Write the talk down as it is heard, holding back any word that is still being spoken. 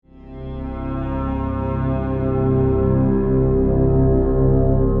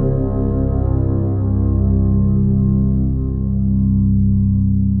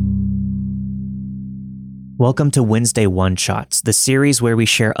Welcome to Wednesday One Shots, the series where we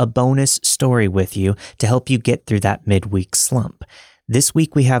share a bonus story with you to help you get through that midweek slump. This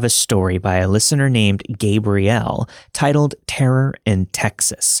week we have a story by a listener named Gabrielle titled Terror in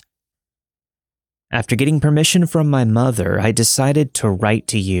Texas. After getting permission from my mother, I decided to write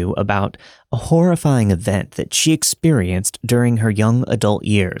to you about a horrifying event that she experienced during her young adult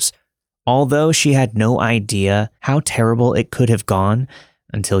years, although she had no idea how terrible it could have gone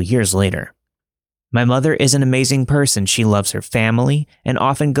until years later. My mother is an amazing person. She loves her family and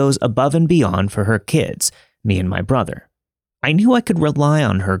often goes above and beyond for her kids, me and my brother. I knew I could rely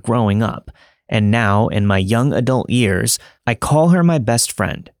on her growing up, and now in my young adult years, I call her my best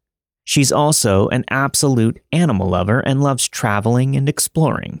friend. She's also an absolute animal lover and loves traveling and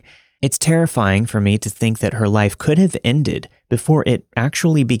exploring. It's terrifying for me to think that her life could have ended before it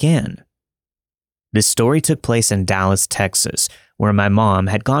actually began. This story took place in Dallas, Texas, where my mom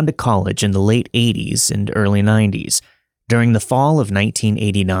had gone to college in the late 80s and early 90s. During the fall of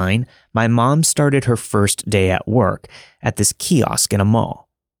 1989, my mom started her first day at work at this kiosk in a mall.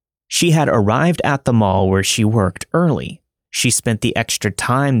 She had arrived at the mall where she worked early. She spent the extra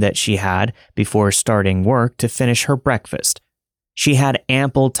time that she had before starting work to finish her breakfast. She had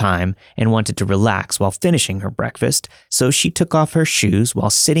ample time and wanted to relax while finishing her breakfast, so she took off her shoes while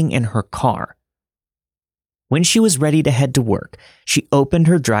sitting in her car. When she was ready to head to work, she opened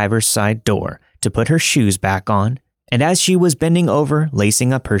her driver's side door to put her shoes back on, and as she was bending over,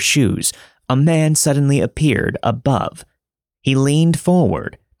 lacing up her shoes, a man suddenly appeared above. He leaned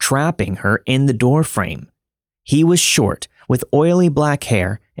forward, trapping her in the door frame. He was short, with oily black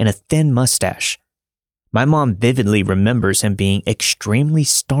hair and a thin mustache. My mom vividly remembers him being extremely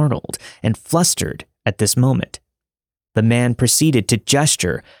startled and flustered at this moment. The man proceeded to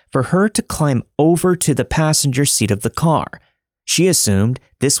gesture for her to climb over to the passenger seat of the car. She assumed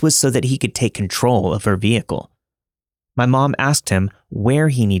this was so that he could take control of her vehicle. My mom asked him where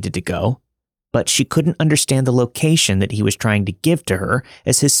he needed to go, but she couldn't understand the location that he was trying to give to her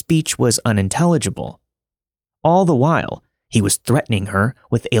as his speech was unintelligible. All the while, he was threatening her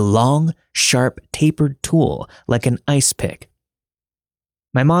with a long, sharp, tapered tool like an ice pick.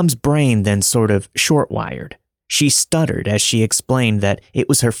 My mom's brain then sort of short-wired. She stuttered as she explained that it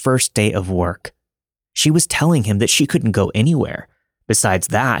was her first day of work. She was telling him that she couldn't go anywhere. Besides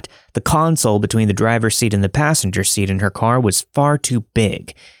that, the console between the driver's seat and the passenger seat in her car was far too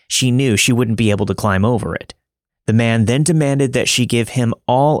big. She knew she wouldn't be able to climb over it. The man then demanded that she give him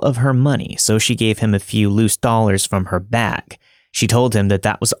all of her money, so she gave him a few loose dollars from her bag. She told him that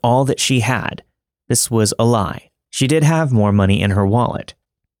that was all that she had. This was a lie. She did have more money in her wallet.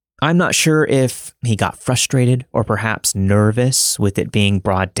 I'm not sure if he got frustrated or perhaps nervous with it being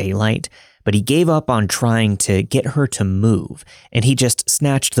broad daylight, but he gave up on trying to get her to move, and he just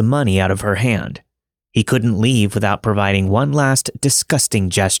snatched the money out of her hand. He couldn't leave without providing one last disgusting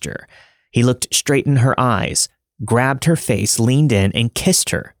gesture. He looked straight in her eyes, grabbed her face, leaned in, and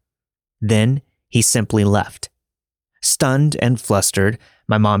kissed her. Then he simply left. Stunned and flustered,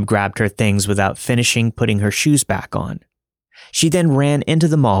 my mom grabbed her things without finishing putting her shoes back on. She then ran into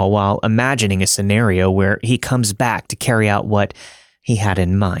the mall while imagining a scenario where he comes back to carry out what he had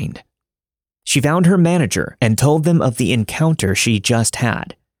in mind. She found her manager and told them of the encounter she just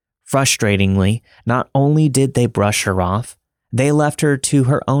had. Frustratingly, not only did they brush her off, they left her to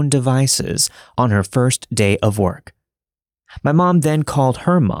her own devices on her first day of work. My mom then called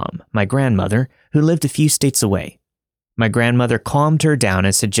her mom, my grandmother, who lived a few states away. My grandmother calmed her down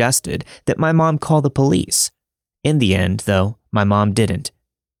and suggested that my mom call the police. In the end, though, my mom didn't.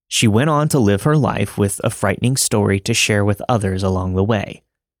 She went on to live her life with a frightening story to share with others along the way.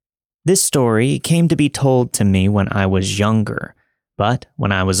 This story came to be told to me when I was younger. But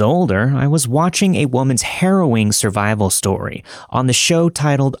when I was older, I was watching a woman's harrowing survival story on the show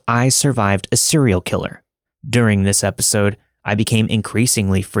titled I Survived a Serial Killer. During this episode, I became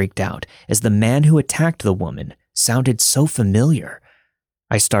increasingly freaked out as the man who attacked the woman sounded so familiar.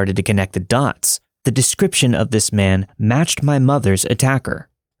 I started to connect the dots. The description of this man matched my mother's attacker.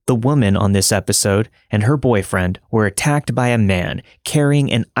 The woman on this episode and her boyfriend were attacked by a man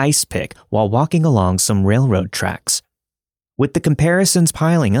carrying an ice pick while walking along some railroad tracks. With the comparisons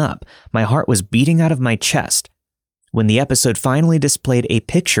piling up, my heart was beating out of my chest. When the episode finally displayed a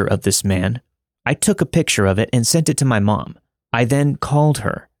picture of this man, I took a picture of it and sent it to my mom. I then called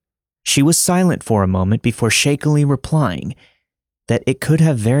her. She was silent for a moment before shakily replying that it could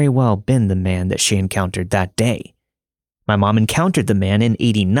have very well been the man that she encountered that day. My mom encountered the man in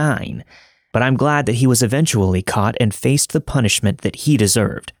 '89, but I'm glad that he was eventually caught and faced the punishment that he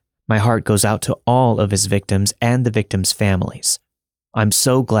deserved. My heart goes out to all of his victims and the victims' families. I'm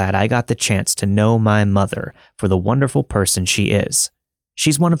so glad I got the chance to know my mother for the wonderful person she is.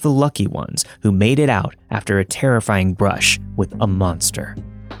 She's one of the lucky ones who made it out after a terrifying brush with a monster.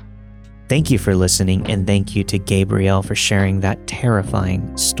 Thank you for listening, and thank you to Gabrielle for sharing that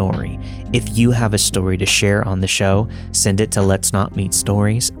terrifying story. If you have a story to share on the show, send it to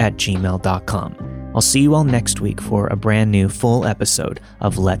letsnotmeetstories@gmail.com. I'll see you all next week for a brand new full episode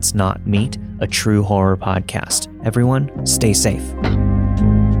of Let's Not Meet, a true horror podcast. Everyone, stay safe.